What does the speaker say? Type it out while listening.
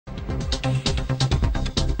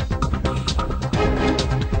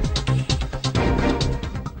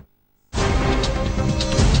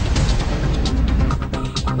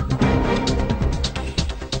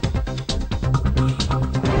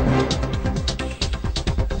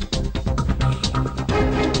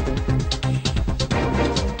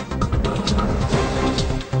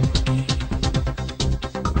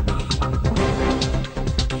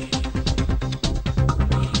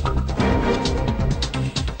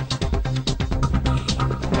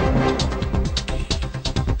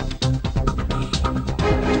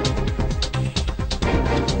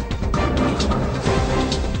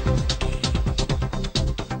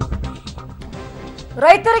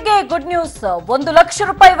Good news. 1 lakh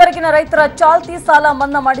ರೂಪಾಯಿವರೆಗಿನ ರೈತರ ಚಾಲ್ತಿ ಸಾಲ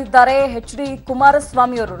ಮನ್ನಾ ಮಾಡಿದ್ದಾರೆ H D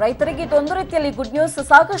ಕುಮಾರಸ್ವಾಮಿ ಅವರು. ರೈತರಿಗೆ ಇದೊಂದು ರೀತಿಯಲ್ಲಿ ಗುಡ್ ನ್ಯೂಸ್.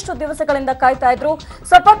 ಸಾಕಷ್ಟು ದಿವಸಗಳಿಂದ ಕಾಯ್ತಾ ಇದ್ರು.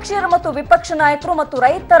 ಸ್ವಪಕ್ಷೀಯರು ಮತ್ತು ವಿಪಕ್ಷ ನಾಯಕರು ಮತ್ತು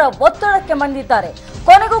ರೈತರ ಒತ್ತಡಕ್ಕೆ ಮಣಿದಿದ್ದಾರೆ.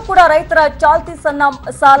 ಕೊನೆಗೂ ಕೂಡ ರೈತರ ಚಾಲ್ತಿ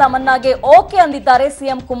ಸಾಲ ಮನ್ನಾಗೆ ಓಕೆ ಅಂದಿದ್ದಾರೆ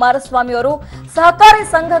CM ಕುಮಾರಸ್ವಾಮಿ ಅವರು. ಸಹಕಾರಿ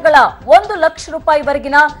ಸಂಘಗಳ 1 ಲಕ್ಷ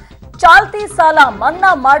ರೂಪಾಯಿವರೆಗಿನ ಚಾಲ್ತಿ ಸಾಲ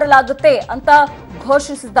ಮನ್ನಾ ಮಾಡಲಾಗುತ್ತೆ ಅಂತ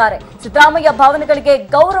ಘೋಷಿಸಿದ್ದಾರೆ. ಸಿದ್ದರಾಮಯ್ಯ ಭಾವನೆಗಳಿಗೆ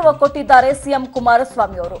ಗೌರವ ಕೊಟ್ಟಿದ್ದಾರೆ CM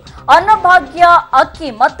ಕುಮಾರಸ್ವಾಮಿ ಅವರು. ಅನ್ನಭಾಗ್ಯ ಅಕ್ಕಿ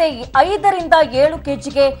ಮತ್ತೆ 5 ರಿಂದ 7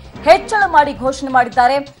 ಕೆಜಿಗೆ ಹೆಚ್ಚಳ ಮಾಡಿ ಘೋಷಣೆ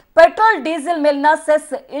ಮಾಡಿದ್ದಾರೆ. ಪೆಟ್ರೋಲ್ ಡೀಸೆಲ್ ಮೇಲಿನ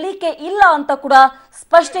ಸೆಸ್ ಇಳಿಕೆ ಇಲ್ಲ ಅಂತ ಕೂಡ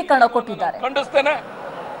ಸ್ಪಷ್ಟೀಕರಣ ಕೊಟ್ಟಿದ್ದಾರೆ. ಖಂಡಿಸ್ತೇನೆ.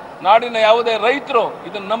 ನಾಡಿನ ಯಾವುದೇ ರೈತರು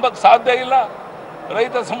ಇದನ್ನು ನಂಬಕ್ ಸಾಧ್ಯ ಇಲ್ಲ.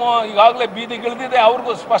 ರೈತ ಸಮೂಹ ಈಗಾಗಲೇ ಬೀದಿಗಿಳಿದಿದೆ.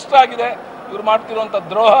 ಅವ್ರಿಗೂ ಸ್ಪಷ್ಟ ಆಗಿದೆ ಇವ್ರು ಮಾಡ್ತಿರುವಂತ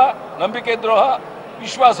ದ್ರೋಹ, ನಂಬಿಕೆ ದ್ರೋಹ,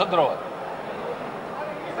 ವಿಶ್ವಾಸ ದ್ರೋಹ.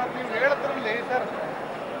 ನೀವು ಹೇಳೋದ್ರಲ್ಲಿ ಸರ್